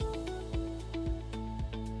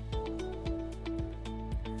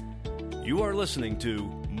You are listening to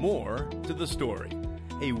More to the Story,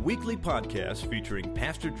 a weekly podcast featuring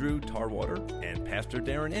Pastor Drew Tarwater and Pastor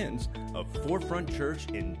Darren Enns of Forefront Church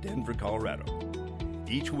in Denver, Colorado.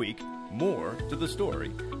 Each week, More to the Story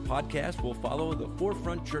podcast will follow the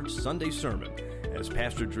Forefront Church Sunday sermon as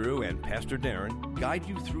Pastor Drew and Pastor Darren guide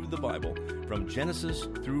you through the Bible from Genesis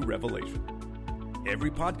through Revelation.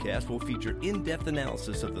 Every podcast will feature in-depth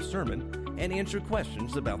analysis of the sermon and answer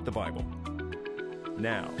questions about the Bible.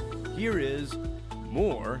 Now, here is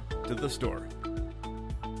More to the Story.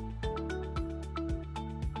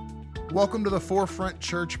 Welcome to the Forefront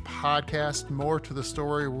Church podcast, More to the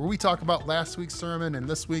Story, where we talk about last week's sermon and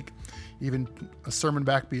this week, even a sermon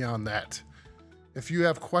back beyond that. If you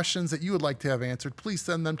have questions that you would like to have answered, please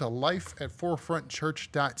send them to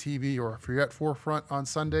life@forefrontchurch.tv, or if you're at Forefront on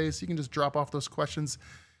Sundays, you can just drop off those questions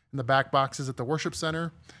in the back boxes at the worship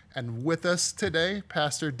center. And with us today,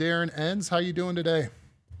 Pastor Darren Enns. How you doing today?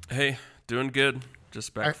 Hey, doing good.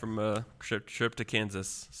 Just back from a trip to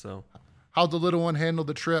Kansas. So, how'd the little one handle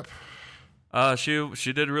the trip?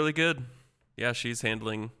 She did really good. Yeah, she's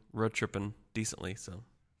handling road tripping decently. So,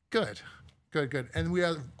 good. And we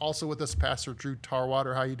have also with us Pastor Drew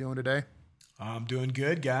Tarwater. How you doing today? I'm doing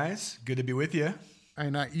good, guys. Good to be with you.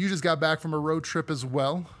 And you just got back from a road trip as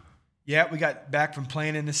well. Yeah, we got back from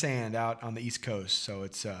playing in the sand out on the East Coast. So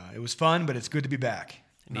it was fun, but it's good to be back.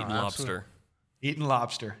 And eating lobster. Eating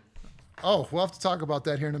lobster. Oh, we'll have to talk about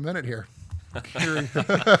that here in a minute here.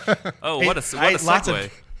 Oh, what a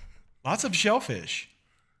segue. Lots of shellfish.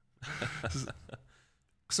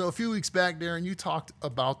 So a few weeks back, Darren, you talked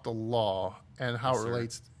about the law and how it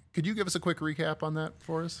relates. Could you give us a quick recap on that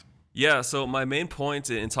for us? Yeah, so my main point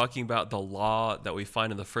in talking about the law that we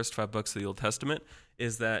find in the first 5 books of the Old Testament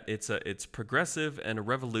is that it's progressive and a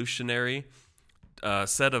revolutionary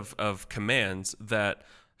set of commands that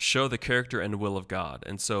show the character and will of God.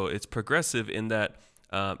 And so it's progressive in that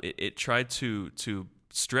it tried to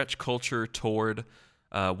stretch culture toward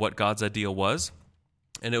what God's ideal was,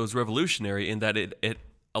 and it was revolutionary in that it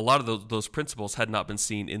a lot of those principles had not been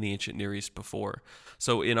seen in the ancient Near East before.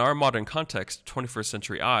 So in our modern context, 21st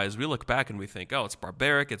century eyes, we look back and we think, oh, it's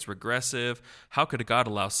barbaric, it's regressive. How could a God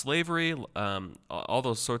allow slavery? All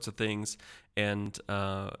those sorts of things. And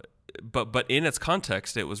but in its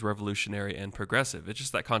context, it was revolutionary and progressive. It's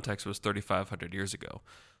just that context was 3,500 years ago.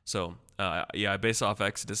 So, I base off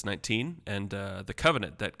Exodus 19 and the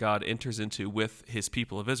covenant that God enters into with his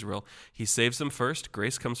people of Israel. He saves them first,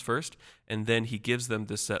 grace comes first, and then he gives them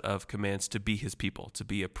this set of commands to be his people, to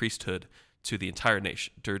be a priesthood to the entire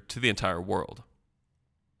nation, to the entire world.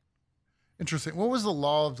 Interesting. What was the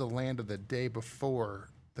law of the land of the day before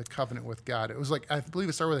the covenant with God? It was like, I believe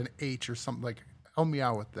it started with an H or something. Like, help me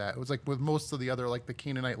out with that. It was like with most of the other, like the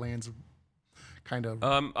Canaanite lands, kind of.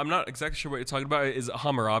 I'm not exactly sure what you're talking about. Is it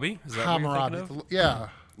Hammurabi? Is that Hammurabi? What you're thinking of? Yeah.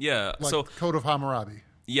 Yeah. Like so Code of Hammurabi.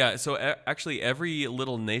 Yeah. So actually, every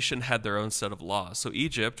little nation had their own set of laws. So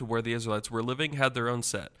Egypt, where the Israelites were living, had their own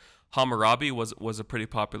set. Hammurabi was a pretty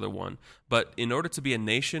popular one. But in order to be a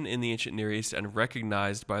nation in the ancient Near East and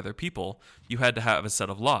recognized by their people, you had to have a set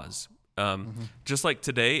of laws. Just like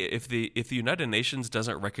today, if the United Nations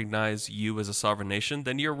doesn't recognize you as a sovereign nation,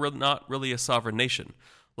 then you're not really a sovereign nation.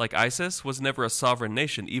 Like ISIS was never a sovereign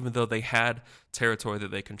nation, even though they had territory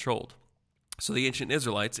that they controlled. So the ancient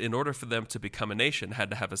Israelites, in order for them to become a nation, had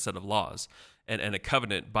to have a set of laws and a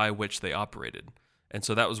covenant by which they operated. And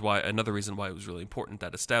so that was another reason why it was really important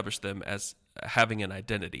that established them as having an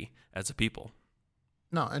identity as a people.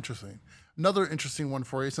 No, interesting. Another interesting one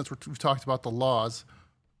for you, since we've talked about the laws.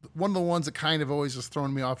 One of the ones that kind of always has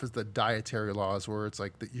thrown me off is the dietary laws, where it's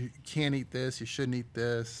like that you can't eat this, you shouldn't eat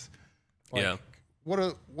this. Like, yeah. What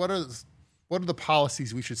are the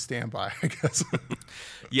policies we should stand by, I guess?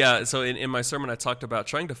 Yeah, so in my sermon, I talked about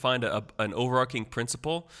trying to find an overarching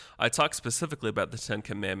principle. I talked specifically about the 10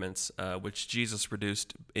 Commandments, which Jesus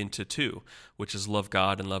reduced into 2, which is love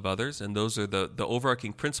God and love others. And those are the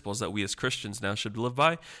overarching principles that we as Christians now should live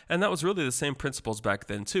by. And that was really the same principles back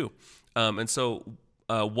then, too. And so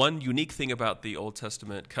one unique thing about the Old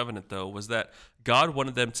Testament covenant, though, was that God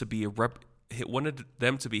wanted them to be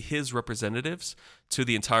his representatives to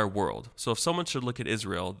the entire world. So if someone should look at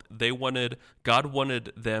Israel, God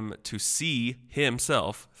wanted them to see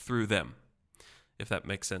himself through them, if that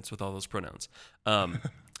makes sense with all those pronouns.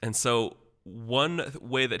 And so one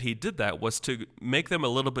way that he did that was to make them a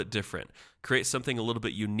little bit different, create something a little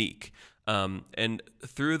bit unique. And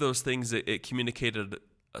through those things, it communicated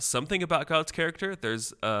something about God's character.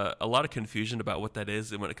 There's a lot of confusion about what that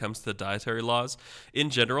is when it comes to the dietary laws. In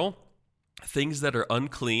general, things that are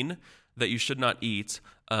unclean that you should not eat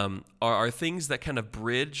are things that kind of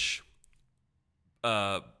bridge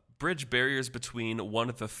bridge barriers between one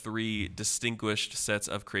of the three distinguished sets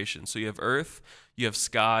of creation. So you have earth, you have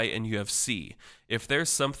sky, and you have sea. If there's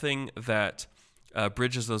something that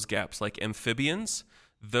bridges those gaps, like amphibians,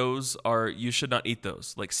 you should not eat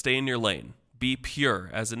those. Like, stay in your lane. Be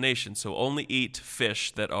pure as a nation. So only eat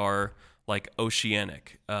fish that are like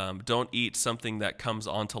oceanic. Don't eat something that comes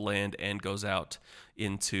onto land and goes out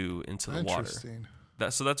into the water. Interesting.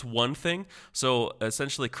 So that's one thing. So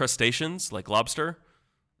essentially, crustaceans like lobster,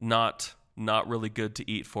 not really good to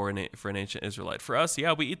eat for an ancient Israelite. For us,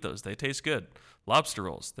 yeah, we eat those. They taste good. Lobster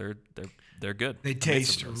rolls, they're good. They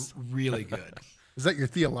taste really good. Is that your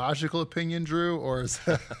theological opinion, Drew, or is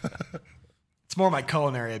that... It's more my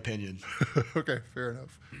culinary opinion. Okay, fair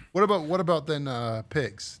enough. What about then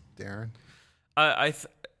pigs, Darren?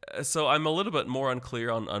 So I'm a little bit more unclear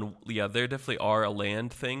on there definitely are a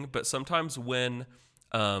land thing, but sometimes when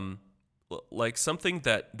like something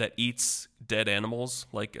that eats dead animals,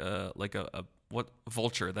 like a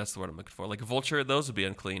vulture, that's the word I'm looking for. Like a vulture, those would be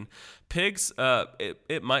unclean. Pigs,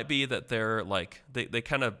 it might be that they're like they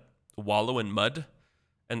kind of wallow in mud,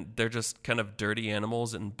 and they're just kind of dirty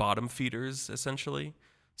animals and bottom feeders essentially.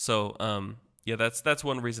 So that's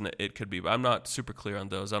one reason it could be. But I'm not super clear on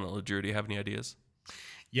those. I don't know, Drew, do you have any ideas?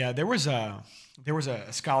 Yeah, there was a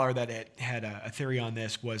scholar that had a theory on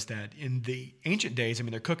this, was that in the ancient days, I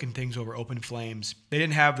mean, they're cooking things over open flames. They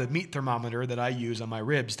didn't have the meat thermometer that I use on my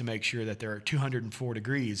ribs to make sure that they're 204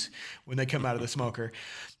 degrees when they come out of the smoker.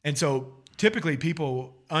 And so typically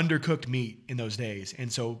people undercooked meat in those days. And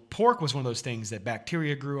so pork was one of those things that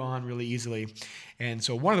bacteria grew on really easily. And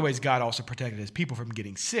so one of the ways God also protected his people from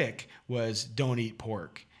getting sick was don't eat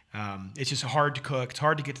pork. It's just hard to cook. It's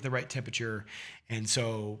hard to get to the right temperature. And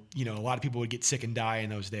so, a lot of people would get sick and die in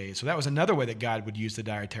those days. So that was another way that God would use the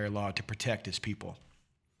dietary law to protect his people.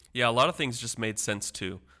 Yeah, a lot of things just made sense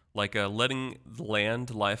too. Like letting the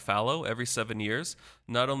land lie fallow every 7 years.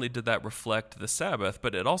 Not only did that reflect the Sabbath,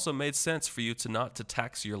 but it also made sense for you not to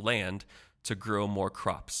tax your land to grow more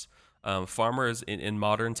crops. Farmers in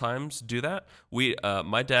modern times do that.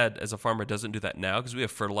 My dad, as a farmer, doesn't do that now because we have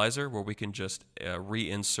fertilizer where we can just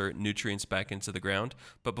reinsert nutrients back into the ground.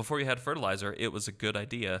 But before you had fertilizer, it was a good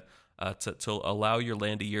idea to allow your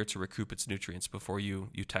land a year to recoup its nutrients before you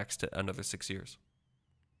taxed it another 6 years.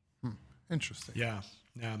 Interesting. Yeah.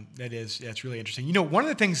 That's really interesting. One of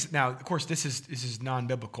the things now, of course, this is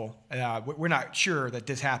non-biblical. We're not sure that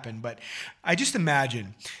this happened, but I just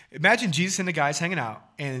imagine Jesus and the guys hanging out,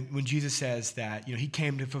 and when Jesus says that, he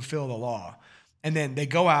came to fulfill the law, and then they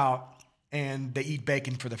go out and they eat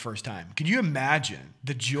bacon for the first time. Can you imagine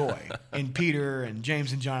the joy in Peter and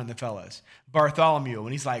James and John and the fellas? Bartholomew,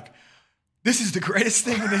 and he's like, this is the greatest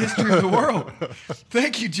thing in the history of the world.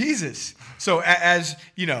 Thank you, Jesus. So as,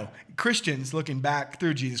 Christians looking back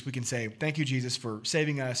through Jesus, we can say, thank you, Jesus, for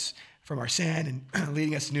saving us from our sin and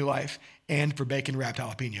leading us to new life, and for bacon-wrapped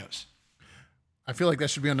jalapenos. I feel like that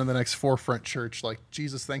should be under the next Forefront Church. Like,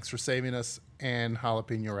 Jesus, thanks for saving us, and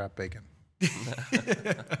jalapeno-wrapped bacon.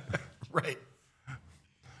 Right.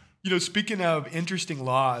 Speaking of interesting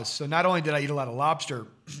laws, so not only did I eat a lot of lobster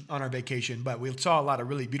on our vacation, but we saw a lot of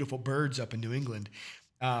really beautiful birds up in New England.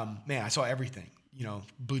 I saw everything,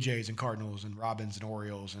 Blue Jays and Cardinals and Robins and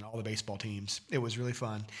Orioles and all the baseball teams. It was really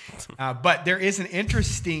fun. But there is an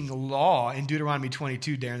interesting law in Deuteronomy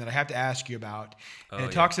 22, Darren, that I have to ask you about. And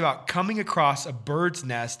it talks about coming across a bird's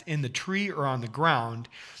nest in the tree or on the ground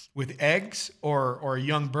with eggs or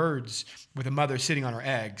young birds with a mother sitting on her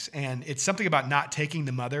eggs. And it's something about not taking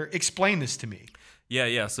the mother. Explain this to me.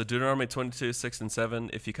 Yeah. So Deuteronomy 22, 6 and 7,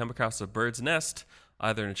 if you come across a bird's nest,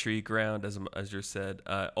 either in a tree, ground, as you said,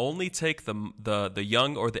 only take the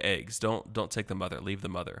young or the eggs. Don't take the mother. Leave the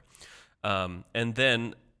mother. And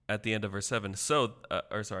then at the end of verse 7, so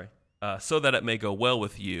that it may go well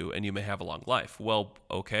with you and you may have a long life. Well,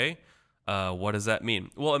 okay. What does that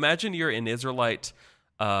mean? Well, imagine you're an Israelite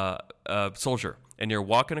soldier, and you're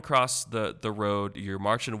walking across the road, you're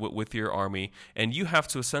marching with your army, and you have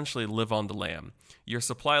to essentially live on the lam. Your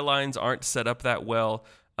supply lines aren't set up that well,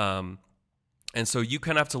 and so you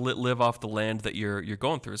kind of have to live off the land that you're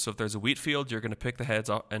going through. So if there's a wheat field, you're going to pick the heads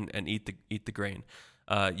off and eat the grain.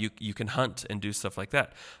 You can hunt and do stuff like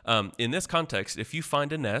that. In this context, if you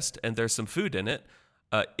find a nest and there's some food in it,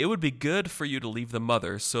 it would be good for you to leave the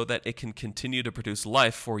mother so that it can continue to produce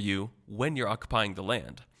life for you when you're occupying the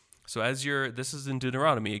land. So this is in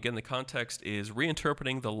Deuteronomy. Again, the context is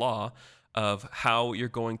reinterpreting the law of how you're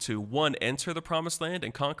going to, one, enter the promised land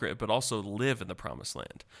and conquer it, but also live in the promised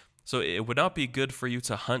land. So it would not be good for you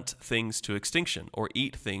to hunt things to extinction or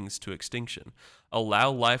eat things to extinction.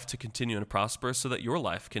 Allow life to continue and prosper so that your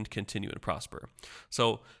life can continue and prosper.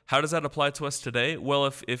 So how does that apply to us today? Well,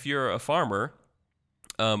 if you're a farmer,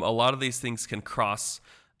 a lot of these things can cross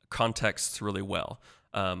contexts really well.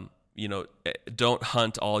 Don't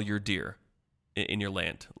hunt all your deer in your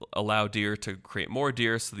land. Allow deer to create more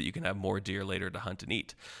deer so that you can have more deer later to hunt and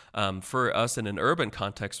eat. For us in an urban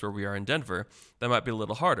context where we are in Denver, that might be a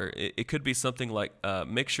little harder. It could be something like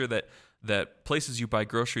make sure that places you buy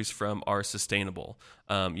groceries from are sustainable.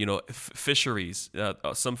 Fisheries.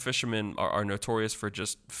 Some fishermen are notorious for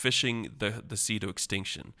just fishing the sea to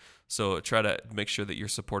extinction. So try to make sure that you're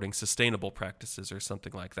supporting sustainable practices or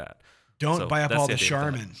something like that. Don't buy up all the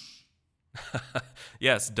Charmin.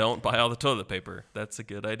 Yes, don't buy all the toilet paper. That's a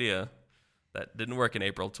good idea. That didn't work in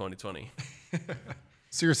April 2020.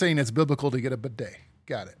 So you're saying it's biblical to get a bidet.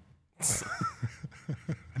 Got it.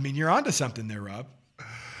 I mean, you're onto something there, Rob.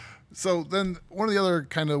 So then one of the other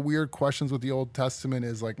kind of weird questions with the Old Testament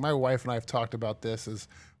is, like, my wife and I have talked about this as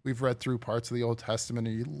we've read through parts of the Old Testament,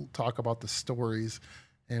 and you talk about the stories,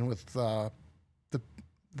 and with a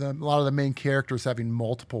lot of the main characters having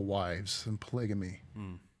multiple wives and polygamy.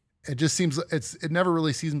 It just seems it never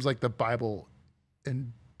really seems like the Bible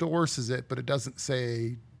endorses it, but it doesn't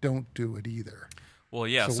say don't do it either. Well,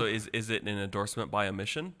 yeah. So is it an endorsement by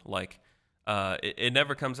omission? Like, it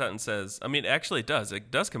never comes out and says. I mean, actually, it does.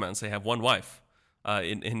 It does come out and say have one wife.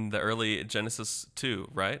 In the early Genesis 2,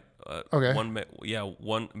 right? Okay.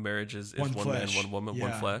 One marriage is one man, one woman,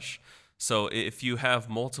 one Yeah. flesh. So if you have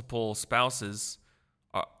multiple spouses,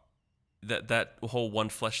 that whole one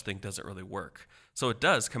flesh thing doesn't really work. So it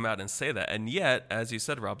does come out and say that. And yet, as you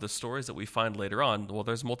said, Rob, the stories that we find later on, well,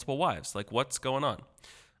 there's multiple wives. Like, what's going on?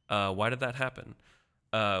 Why did that happen?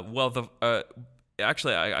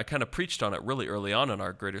 Actually, I kind of preached on it really early on in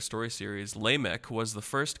our Greater Story series. Lamech was the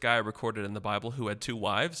first guy recorded in the Bible who had 2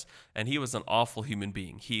 wives, and he was an awful human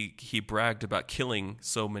being. He bragged about killing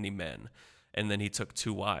so many men, and then he took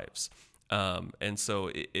 2 wives. And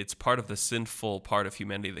so it's part of the sinful part of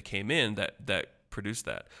humanity that came in that produced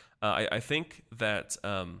that. I think that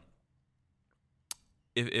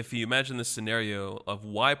if you imagine this scenario of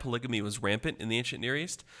why polygamy was rampant in the ancient Near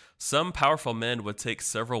East, some powerful men would take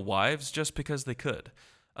several wives just because they could.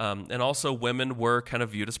 And also women were kind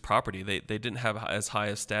of viewed as property. They didn't have as high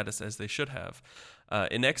a status as they should have.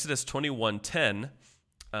 In Exodus 21:10,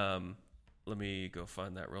 let me go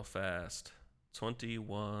find that real fast.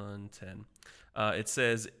 21:10. It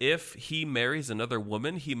says, if he marries another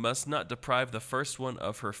woman, he must not deprive the first one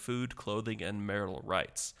of her food, clothing, and marital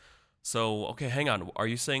rights. So, okay, hang on. Are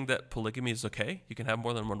you saying that polygamy is okay? You can have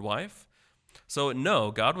more than one wife? So,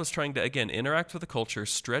 no, God was trying to, again, interact with the culture,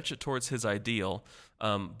 stretch it towards his ideal,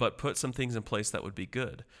 but put some things in place that would be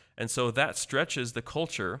good. And so that stretches the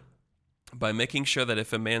culture by making sure that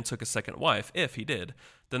if a man took a second wife, if he did,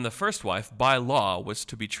 then the first wife, by law, was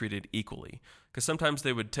to be treated equally. Because sometimes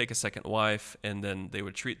they would take a second wife, and then they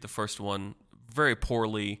would treat the first one very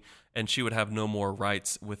poorly, and she would have no more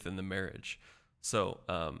rights within the marriage. So,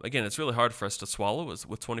 again, it's really hard for us to swallow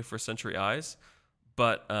with 21st century eyes.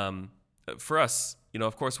 But for us,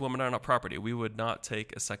 of course, women are not property. We would not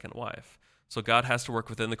take a second wife. So God has to work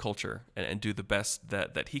within the culture and do the best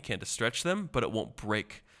that he can to stretch them, but it won't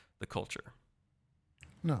break the culture.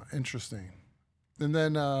 No, interesting. And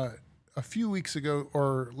then a few weeks ago,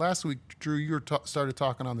 or last week, Drew, you started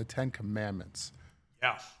talking on the 10 Commandments.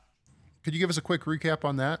 Yeah. Could you give us a quick recap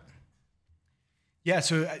on that? Yeah,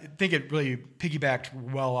 so I think it really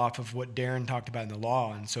piggybacked well off of what Darren talked about in the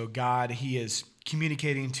law. And so God, he is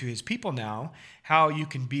communicating to his people now how you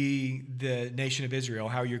can be the nation of Israel,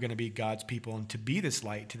 how you're going to be God's people and to be this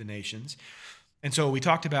light to the nations. And so we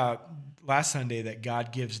talked about last Sunday that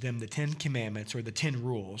God gives them the 10 Commandments or the 10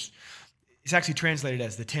 rules. It's actually translated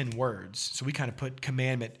as the 10 words. So we kind of put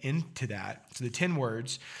commandment into that. So the 10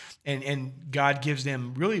 words, and God gives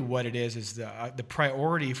them really what it is the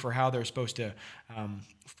priority for how they're supposed to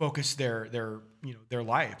focus their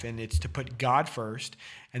life. And it's to put God first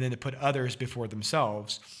and then to put others before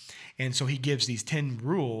themselves. And so he gives these 10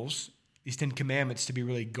 rules, these 10 commandments to be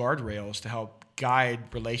really guardrails to help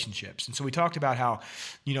guide relationships. And so we talked about how,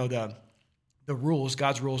 the rules,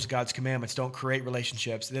 God's commandments don't create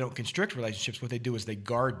relationships. They don't constrict relationships. What they do is they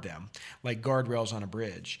guard them, like guardrails on a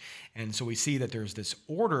bridge. And so we see that there's this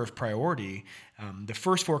order of priority. The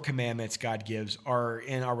first 4 commandments God gives are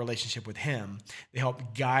in our relationship with him. They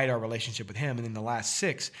help guide our relationship with him. And then the last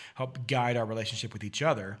 6 help guide our relationship with each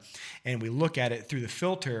other. And we look at it through the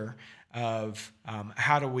filter of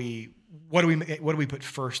what do we put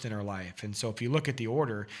first in our life. And so if you look at the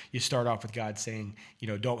order, you start off with God saying,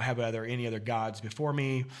 don't have any other gods before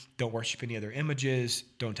me, don't worship any other images,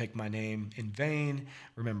 don't take my name in vain,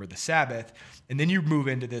 remember the Sabbath. And then you move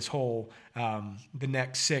into this whole the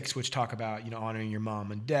next 6, which talk about honoring your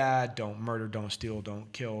mom and dad, don't murder, don't steal,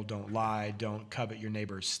 don't kill, don't lie, don't covet your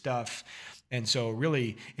neighbor's stuff. And so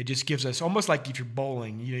really, it just gives us, almost like if you're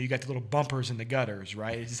bowling, you got the little bumpers in the gutters,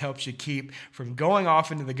 right? It just helps you keep from going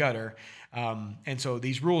off into the gutter. And so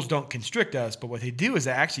these rules don't constrict us, but what they do is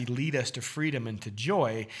they actually lead us to freedom and to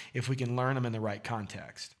joy if we can learn them in the right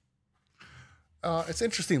context. It's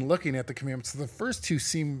interesting looking at the commandments. The first 2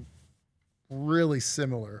 seem really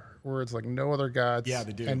similar, where it's like no other gods, yeah,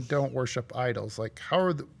 they do, and don't worship idols. Like,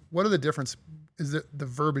 what are the difference? Is the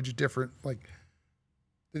verbiage different? Like,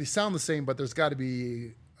 they sound the same, but there's got to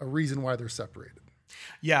be a reason why they're separated.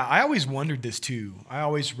 Yeah, I always wondered this too. I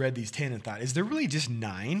always read these 10 and thought, is there really just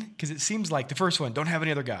 9? Because it seems like the first one, don't have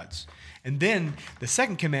any other gods. And then the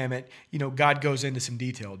second commandment, God goes into some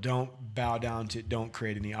detail. Don't bow down to, don't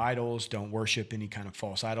create any idols, don't worship any kind of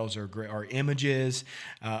false idols or images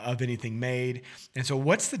of anything made. And so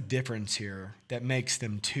what's the difference here that makes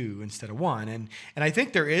them 2 instead of 1? And I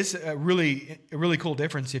think there is a really cool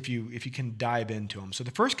difference if you can dive into them. So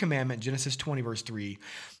the first commandment, Genesis 20, verse 3,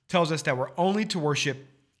 tells us that we're only to worship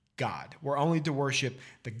God. We're only to worship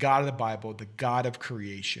the God of the Bible, the God of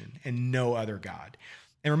creation, and no other God.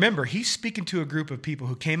 And remember, he's speaking to a group of people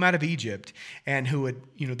who came out of Egypt and who had,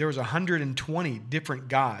 there was 120 different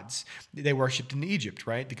gods they worshiped in Egypt,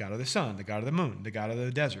 right? The God of the sun, the God of the moon, the God of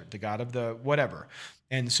the desert, the God of the whatever.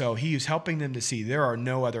 And so he is helping them to see there are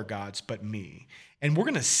no other gods but me. And we're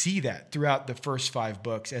going to see that throughout the first 5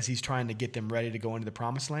 books as he's trying to get them ready to go into the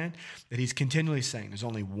promised land, that he's continually saying there's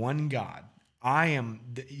only one God. I am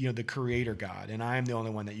the creator God, and I am the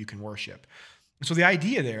only one that you can worship. So the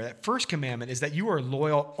idea there, that first commandment, is that you are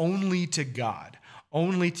loyal only to God,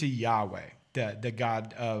 only to Yahweh, the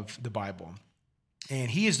God of the Bible.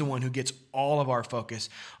 And he is the one who gets all of our focus,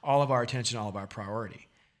 all of our attention, all of our priority.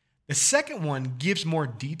 The second one gives more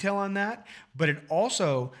detail on that, but it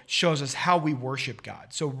also shows us how we worship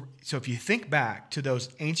God. So if you think back to those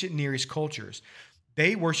ancient Near East cultures,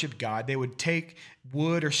 they worshiped God. They would take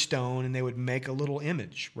wood or stone and they would make a little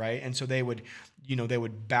image, right? And so they would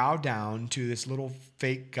bow down to this little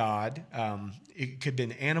fake god. It could have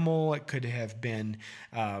been an animal. It could have been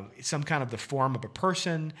some kind of the form of a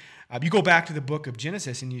person. You go back to the book of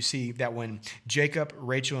Genesis and you see that when Jacob,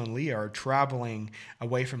 Rachel, and Leah are traveling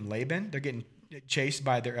away from Laban, they're getting chased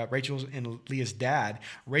by their Rachel's and Leah's dad.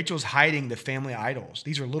 Rachel's hiding the family idols.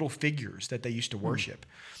 These are little figures that they used to worship.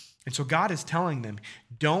 And so God is telling them,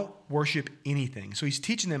 don't worship anything. So he's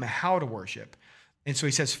teaching them how to worship. And so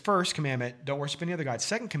he says, first commandment, don't worship any other God.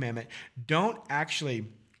 Second commandment, don't actually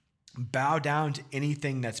bow down to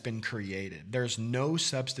anything that's been created. There's no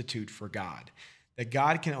substitute for God. That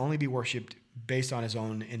God can only be worshiped based on his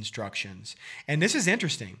own instructions. And this is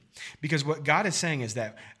interesting because what God is saying is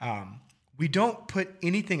that we don't put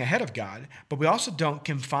anything ahead of God, but we also don't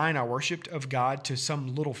confine our worship of God to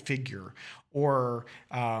some little figure or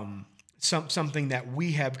something that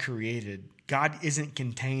we have created. God isn't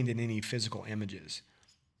contained in any physical images,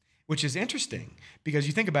 which is interesting because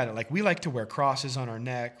you think about it, like we like to wear crosses on our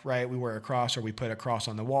neck, right? We wear a cross or we put a cross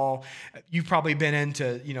on the wall. You've probably been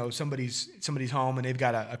into, somebody's home and they've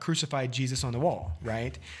got a crucified Jesus on the wall,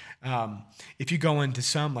 right? If you go into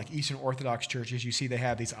some like Eastern Orthodox churches, you see they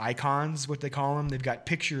have these icons, what they call them. They've got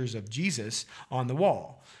pictures of Jesus on the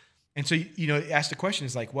wall. And so, ask the question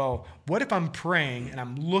is like, well, what if I'm praying and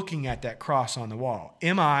I'm looking at that cross on the wall?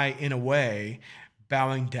 Am I, in a way,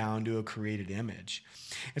 bowing down to a created image?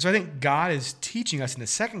 And so I think God is teaching us in the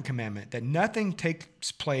second commandment that nothing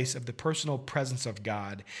takes place of the personal presence of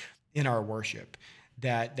God in our worship,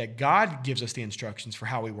 that God gives us the instructions for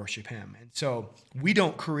how we worship him. And so we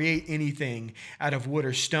don't create anything out of wood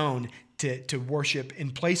or stone to worship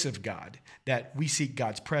in place of God, that we seek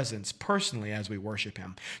God's presence personally as we worship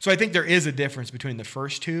him. So I think there is a difference between the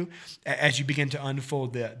first two. As you begin to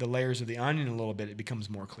unfold the layers of the onion a little bit, it becomes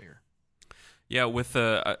more clear. Yeah, with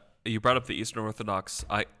you brought up the Eastern Orthodox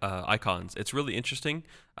icons. It's really interesting,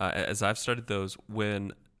 as I've studied those,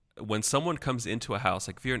 when someone comes into a house,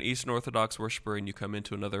 like if you're an Eastern Orthodox worshiper and you come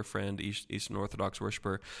into another friend, Eastern Orthodox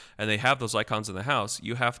worshiper, and they have those icons in the house,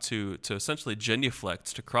 you have to essentially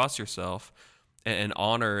genuflect, to cross yourself and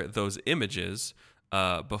honor those images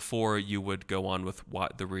before you would go on with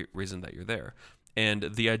the reason that you're there.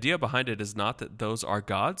 And the idea behind it is not that those are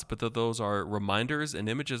gods, but that those are reminders and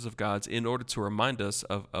images of gods in order to remind us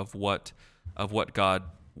of what God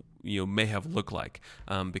may have looked like,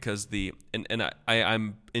 because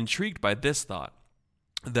I'm intrigued by this thought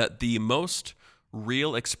that the most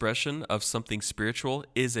real expression of something spiritual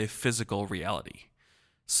is a physical reality.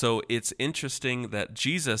 So it's interesting that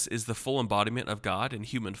Jesus is the full embodiment of God in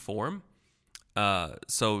human form.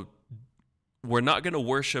 So we're not going to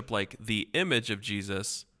worship like the image of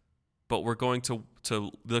Jesus, but we're going to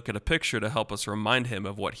look at a picture to help us remind him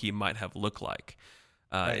of what he might have looked like.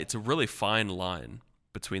 Right. It's a really fine line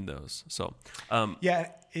between those. So, yeah,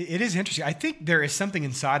 it is interesting. I think there is something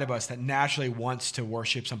inside of us that naturally wants to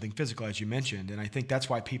worship something physical, as you mentioned. And I think that's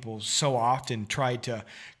why people so often try to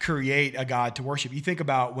create a God to worship. You think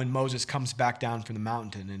about when Moses comes back down from the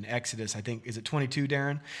mountain in Exodus, I think, is it 22,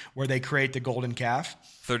 Darren, where they create the golden calf?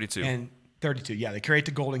 32. And 32, yeah, they create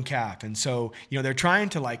the golden calf. And so, they're trying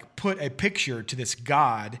to like put a picture to this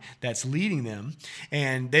God that's leading them,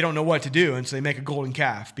 and they don't know what to do. And so they make a golden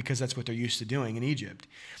calf because that's what they're used to doing in Egypt.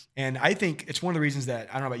 And I think it's one of the reasons that,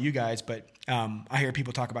 I don't know about you guys, but I hear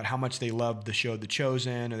people talk about how much they love the show The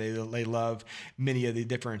Chosen, or they love many of the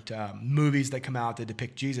different movies that come out that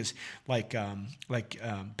depict Jesus, like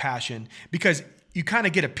Passion, because you kind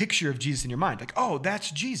of get a picture of Jesus in your mind, like, oh,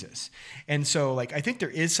 that's Jesus. And so, like, I think there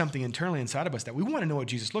is something internally inside of us that we want to know what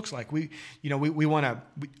Jesus looks like. We want to,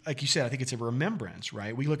 like you said, I think it's a remembrance,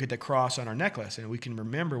 right? We look at the cross on our necklace and we can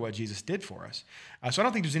remember what Jesus did for us. So I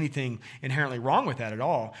don't think there's anything inherently wrong with that at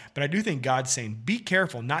all. But I do think God's saying, be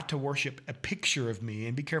careful not to worship a picture of me,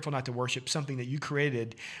 and be careful not to worship something that you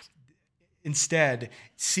created. Instead,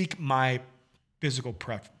 seek my physical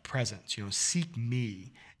presence. Seek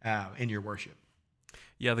me in your worship.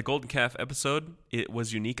 Yeah, the golden calf episode, it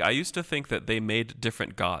was unique. I used to think that they made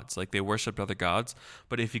different gods, like they worshipped other gods.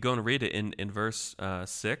 But if you go and read it in verse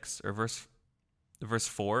 6 or verse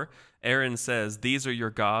 4, Aaron says, "These are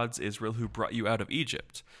your gods, Israel, who brought you out of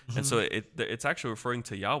Egypt." Mm-hmm. And so it's actually referring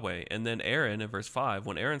to Yahweh. And then Aaron, in verse 5,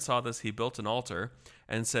 when Aaron saw this, he built an altar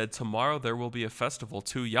and said, "Tomorrow there will be a festival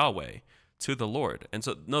to Yahweh, to the Lord." And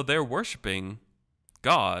so, no, they're worshiping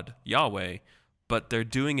God, Yahweh, but they're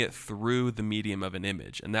doing it through the medium of an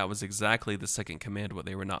image. And that was exactly the second command, what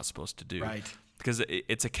they were not supposed to do. Right. Because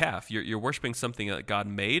it's a calf. You're worshiping something that God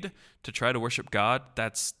made. To try to worship God,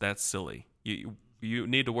 that's silly. You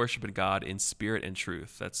need to worship God in spirit and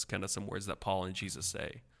truth. That's kind of some words that Paul and Jesus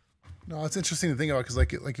say. No, it's interesting to think about, because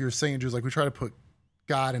like you were saying, Drew, like we try to put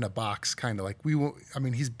God in a box, kind of like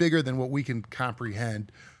he's bigger than what we can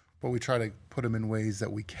comprehend, but we try to put him in ways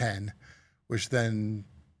that we can, which then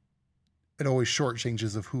it always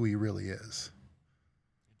shortchanges of who he really is.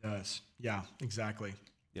 It does. Yeah, exactly.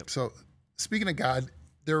 Yep. So speaking of God,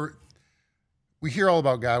 we hear all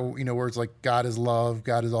about God, words like God is love,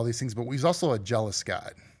 God is all these things, but he's also a jealous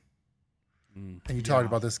God. And you talked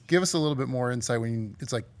about this. Give us a little bit more insight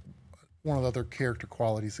it's like one of the other character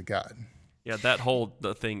qualities of God. Yeah, that whole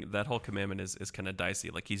commandment is kind of dicey.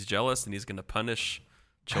 Like, he's jealous and he's going to punish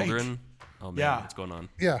children. Right. Oh man, what's going on?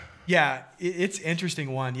 Yeah, it's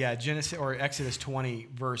interesting one. Yeah, Genesis or Exodus 20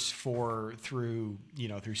 verse 4 through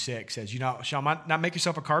 6 says, "You shall not make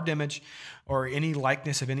yourself a carved image or any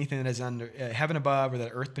likeness of anything that is under heaven above or the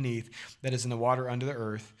earth beneath, that is in the water under the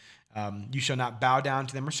earth. You shall not bow down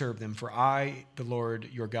to them or serve them, for I, the Lord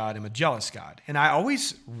your God, am a jealous God." And I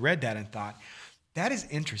always read that and thought, that is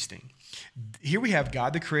interesting. Here we have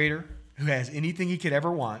God the Creator, who has anything he could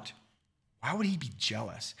ever want. Why would he be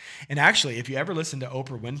jealous? And actually, if you ever listen to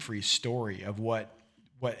Oprah Winfrey's story of what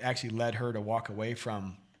actually led her to walk away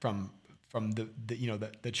from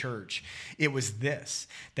the church, it was this,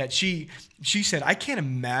 that she said, "I can't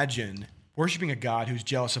imagine worshiping a God who's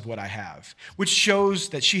jealous of what I have," which shows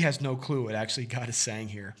that she has no clue what actually God is saying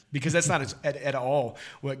here, because that's not at all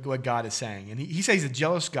what God is saying. And he says he's a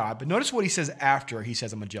jealous God, but notice what he says after he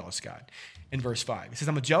says, "I'm a jealous God." In verse 5, he says,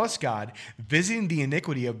 "I'm a jealous God, visiting the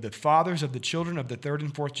iniquity of the fathers of the children of the third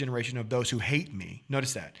and fourth generation of those who hate me."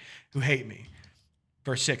 Notice that, who hate me.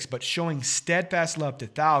 Verse 6, "but showing steadfast love to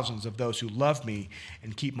thousands of those who love me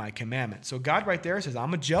and keep my commandments." So God right there says,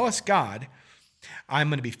 I'm a jealous God. I'm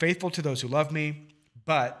going to be faithful to those who love me,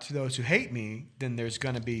 but to those who hate me, then there's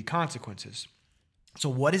going to be consequences. So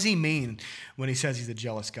what does he mean when he says he's a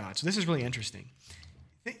jealous God? So this is really interesting.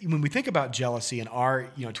 When we think about jealousy in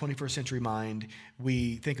our 21st century mind,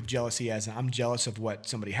 we think of jealousy as, I'm jealous of what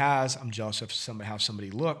somebody has. I'm jealous of how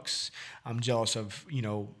somebody looks. I'm jealous of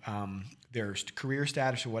their career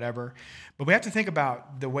status or whatever. But we have to think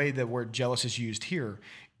about the way the word jealous is used here.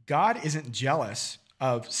 God isn't jealous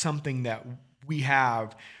of something that we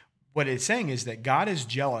have. What it's saying is that God is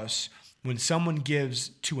jealous when someone gives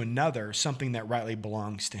to another something that rightly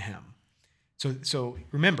belongs to him. So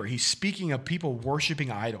remember, he's speaking of people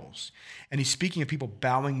worshiping idols, and he's speaking of people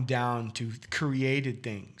bowing down to created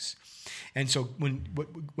things. And so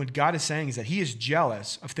what God is saying is that he is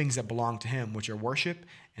jealous of things that belong to him, which are worship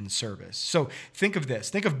and service. So think of this.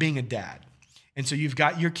 Think of being a dad. And so you've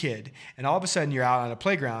got your kid, and all of a sudden you're out on a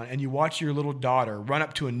playground, and you watch your little daughter run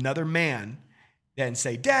up to another man and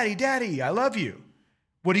say, "Daddy, Daddy, I love you."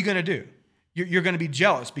 What are you going to do? You're going to be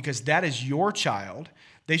jealous because that is your child.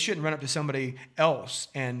 They shouldn't run up to somebody else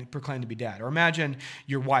and proclaim to be dad. Or imagine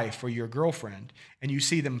your wife or your girlfriend, and you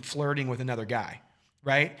see them flirting with another guy,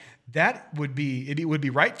 right? It would be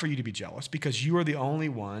right for you to be jealous because you are the only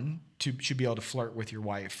one should be able to flirt with your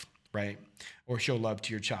wife, right? Or show love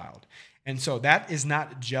to your child. And so that is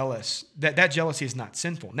not jealous. That jealousy is not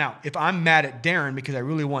sinful. Now, if I'm mad at Darren because I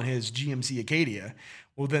really want his GMC Acadia,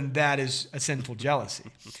 well, then that is a sinful jealousy.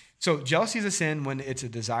 So jealousy is a sin when it's a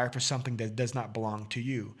desire for something that does not belong to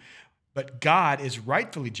you. But God is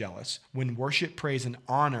rightfully jealous when worship, praise, and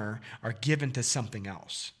honor are given to something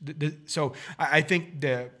else. So I think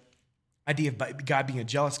the idea of God being a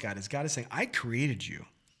jealous God is saying, I created you.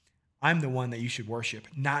 I'm the one that you should worship,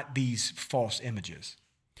 not these false images.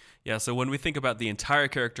 Yeah, so when we think about the entire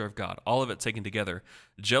character of God, all of it taken together,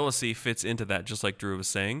 jealousy fits into that, just like Drew was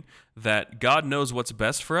saying, that God knows what's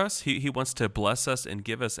best for us. He wants to bless us and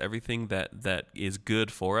give us everything that is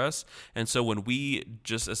good for us. And so when we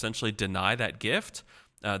just essentially deny that gift,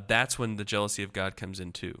 that's when the jealousy of God comes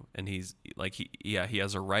in too. And he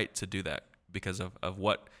has a right to do that because of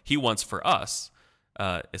what he wants for us,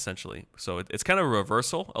 essentially. So it's kind of a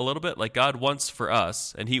reversal a little bit, like God wants for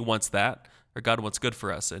us and he wants that. Or God wants good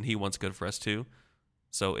for us, and he wants good for us too.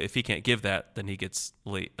 So if he can't give that, then he gets a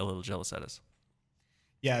little jealous at us.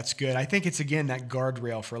 Yeah, it's good. I think it's, again, that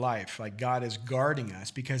guardrail for life. Like God is guarding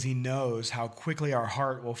us because he knows how quickly our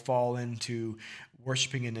heart will fall into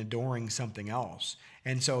worshiping and adoring something else.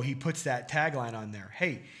 And so he puts that tagline on there.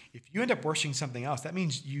 Hey, if you end up worshiping something else, that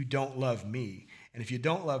means you don't love me. And if you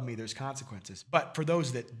don't love me, there's consequences. But for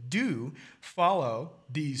those that do follow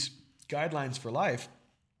these guidelines for life,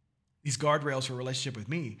 these guardrails for a relationship with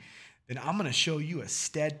me, then I'm going to show you a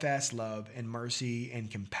steadfast love and mercy and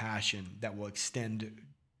compassion that will extend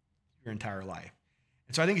your entire life.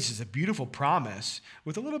 And so I think it's just a beautiful promise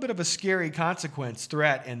with a little bit of a scary consequence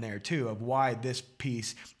threat in there too of why this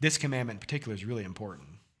commandment in particular is really important.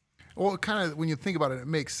 Well, kind of when you think about it, it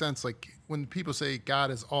makes sense. Like when people say God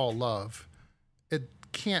is all love, it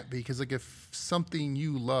can't be, because like if something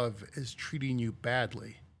you love is treating you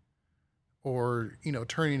badly, or,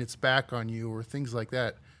 turning its back on you or things like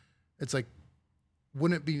that, it's like,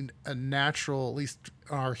 wouldn't it be a natural, at least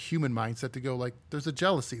our human mindset, to go like, there's a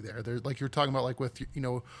jealousy there. There's like you're talking about, like with,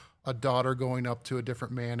 a daughter going up to a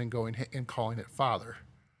different man and calling it father.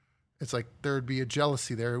 It's like there would be a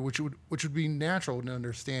jealousy there, which would be natural and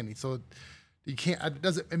understanding. So you can't,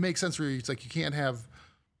 it makes sense where it's like you can't have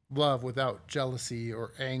love without jealousy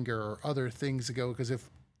or anger or other things to go, because if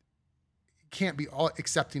can't be all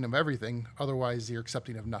accepting of everything, otherwise you're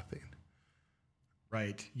accepting of nothing.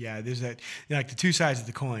 Right. Yeah, there's that, like the two sides of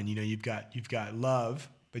the coin. You've got love,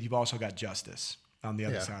 but you've also got justice on the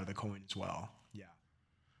other side of the coin as well. Yeah.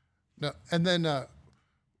 No, and then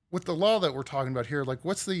with the law that we're talking about here, like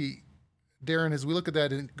Darren, as we look at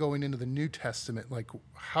that going into the New Testament, like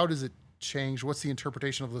how does it change? What's the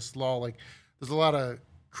interpretation of this law? Like there's a lot of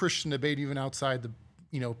Christian debate even outside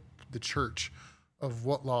the church of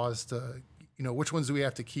what laws which ones do we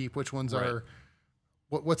have to keep? Which ones are,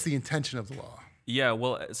 what's the intention of the law? Yeah,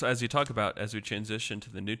 well, so as we transition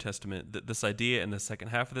to the New Testament, this idea in the second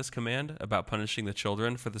half of this command about punishing the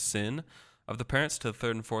children for the sin of the parents to the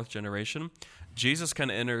third and fourth generation, Jesus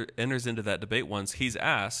kind of enters into that debate once. He's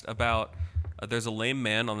asked about, there's a lame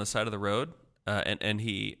man on the side of the road, and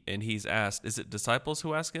he's asked, is it disciples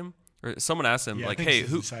who ask him? Or someone asked him, like, hey,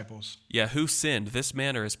 disciples? Yeah, who sinned, this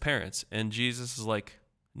man or his parents? And Jesus is like,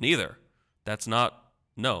 neither.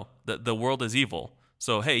 The world is evil.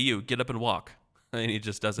 So, hey, you, get up and walk. And he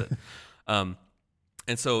just does it. And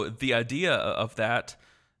so the idea of that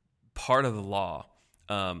part of the law,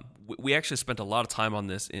 we actually spent a lot of time on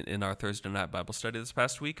this in our Thursday night Bible study this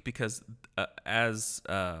past week, because as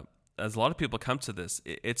a lot of people come to this,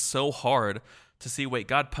 it's so hard to see, wait,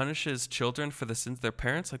 God punishes children for the sins of their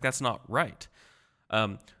parents? Like, that's not right.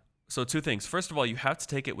 So two things. First of all, you have to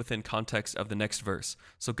take it within context of the next verse.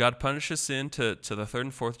 So God punishes sin to the third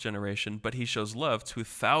and fourth generation, but he shows love to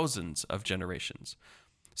thousands of generations.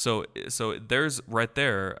 So there's right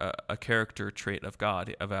there a character trait of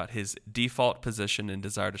God about his default position and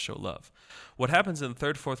desire to show love. What happens in the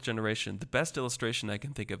third, fourth generation, the best illustration I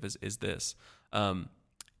can think of is this.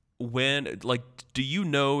 do you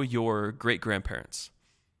know your great grandparents?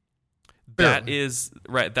 Barely. That is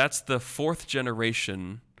right. That's the fourth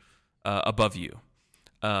generation above you.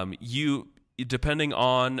 You, depending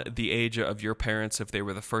on the age of your parents, if they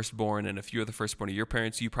were the firstborn, and if you're the firstborn of your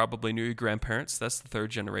parents, you probably knew your grandparents. That's the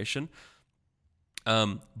third generation.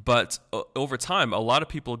 But over time, a lot of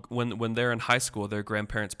people, when they're in high school, their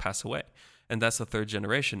grandparents pass away, and that's the third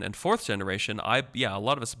generation. And fourth generation, a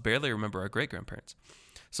lot of us barely remember our great grandparents.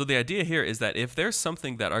 So the idea here is that if there's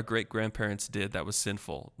something that our great-grandparents did that was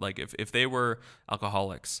sinful, like if they were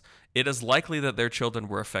alcoholics, it is likely that their children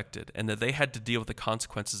were affected and that they had to deal with the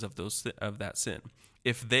consequences of that sin.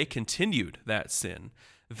 If they continued that sin,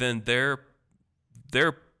 then their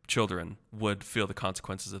children would feel the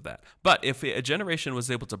consequences of that. But if a generation was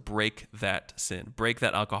able to break that sin, break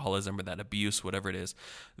that alcoholism or that abuse, whatever it is,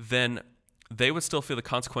 then they would still feel the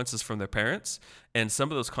consequences from their parents, and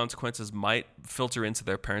some of those consequences might filter into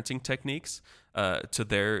their parenting techniques to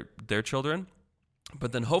their children.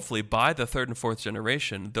 But then hopefully by the third and fourth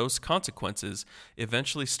generation, those consequences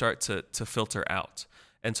eventually start to filter out.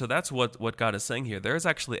 And so that's what God is saying here. There is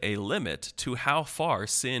actually a limit to how far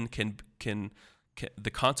sin can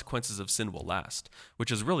the consequences of sin will last,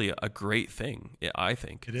 which is really a great thing, I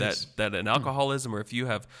think. That an alcoholism, or if you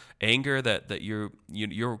have anger, that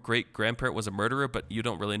your great grandparent was a murderer, but you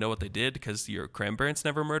don't really know what they did because your grandparents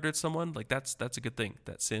never murdered someone. Like that's a good thing.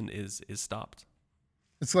 That sin is stopped.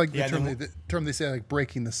 It's like the term they say, like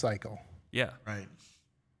breaking the cycle. Yeah. Right.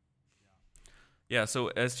 Yeah. So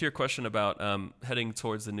as to your question about heading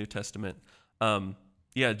towards the New Testament,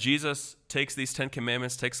 Jesus takes these 10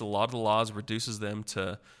 commandments, takes a lot of the laws, reduces them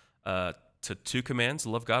to 2 commands: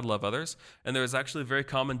 love God, love others. And there was actually a very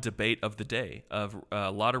common debate of the day.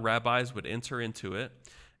 A lot of rabbis would enter into it,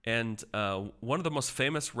 and one of the most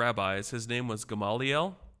famous rabbis, his name was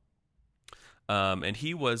Gamaliel, and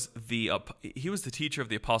he was the teacher of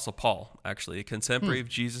the Apostle Paul, actually, a contemporary of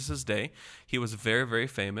Jesus' day. He was very, very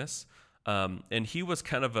famous, and he was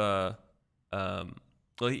kind of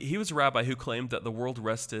he was a rabbi who claimed that the world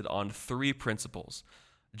rested on 3 principles: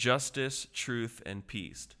 justice, truth, and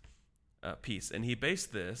peace. And he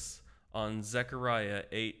based this on Zechariah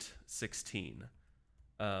 8:16.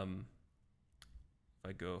 If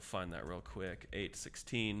I go find that real quick,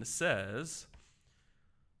 8:16 says,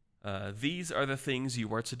 "These are the things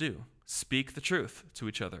you are to do: speak the truth to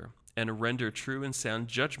each other, and render true and sound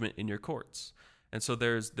judgment in your courts." And so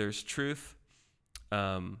there's truth.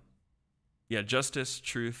 Justice,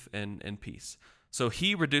 truth, and peace. So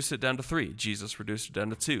he reduced it down to 3. Jesus reduced it down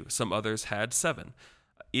to 2. Some others had 7.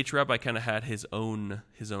 Each rabbi kind of had his own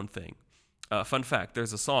thing. Fun fact: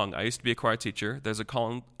 there's a song. I used to be a choir teacher. There's a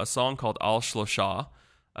song called Al Shlosha,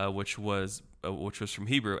 which was from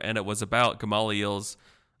Hebrew, and it was about Gamaliel's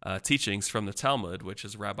teachings from the Talmud, which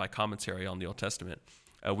is rabbi commentary on the Old Testament.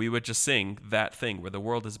 We would just sing that thing where the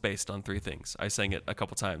world is based on 3 things. I sang it a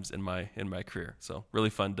couple times in my career, so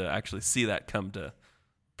really fun to actually see that come to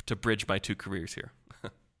bridge my 2 careers here.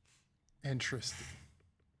 Interesting.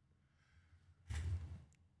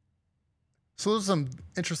 So there's some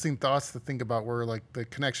interesting thoughts to think about, where like the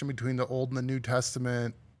connection between the Old and the New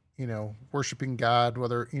Testament, worshiping God,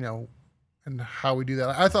 whether, and how we do that.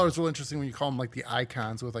 I thought it was really interesting when you call them like the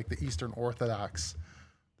icons with like the Eastern Orthodox.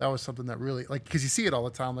 That was something that really, like, because you see it all the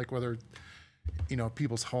time, like whether,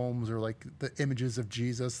 people's homes, or like the images of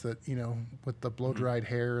Jesus that, with the blow-dried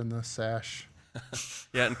hair and the sash.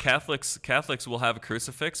 Yeah, and Catholics will have a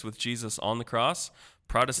crucifix with Jesus on the cross.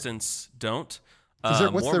 Protestants don't. What's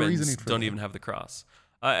Mormons the reasoning for don't that? even have the cross.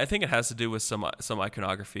 I think it has to do with some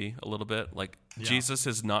iconography a little bit. Like Jesus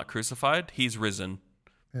is not crucified; he's risen,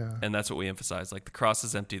 and that's what we emphasize. Like the cross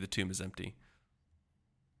is empty, the tomb is empty.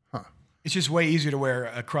 Huh. It's just way easier to wear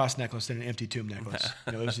a cross necklace than an empty tomb necklace.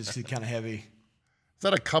 It's just kind of heavy. Is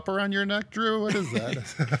that a cup around your neck, Drew? What is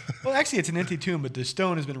that? Well, actually, it's an empty tomb, but the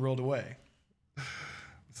stone has been rolled away.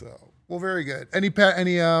 So, well, very good. Any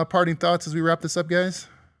parting thoughts as we wrap this up, guys?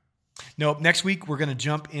 No. Next week we're going to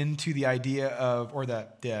jump into the idea of, or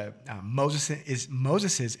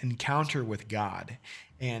Moses' encounter with God,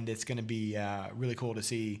 and it's going to be really cool to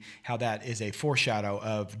see how that is a foreshadow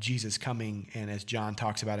of Jesus coming, and as John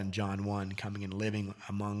talks about in John 1, coming and living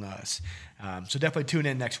among us. So definitely tune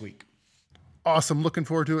in next week. Awesome. Looking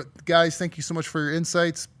forward to it. Guys, thank you so much for your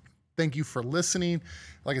insights. Thank you for listening.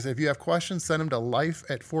 Like I said, if you have questions, send them to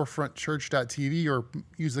life@forefrontchurch.tv, or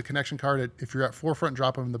use the connection card if you're at Forefront.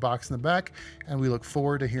 Drop them in the box in the back, and we look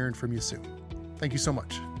forward to hearing from you soon. Thank you so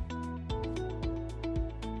much.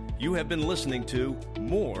 You have been listening to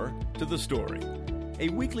More to the Story, a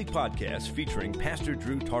weekly podcast featuring Pastor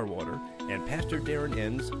Drew Tarwater and Pastor Darren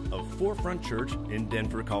Enns of Forefront Church in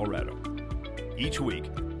Denver, Colorado. Each week,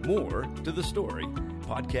 More to the Story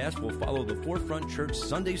podcast will follow the Forefront Church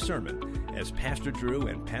Sunday sermon as Pastor Drew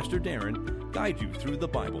and Pastor Darren guide you through the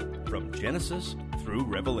Bible from Genesis through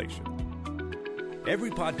Revelation. Every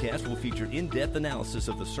podcast will feature in-depth analysis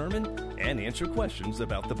of the sermon and answer questions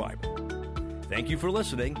about the Bible. Thank you for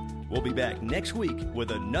listening. We'll be back next week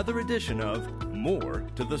with another edition of More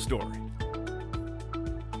to the Story.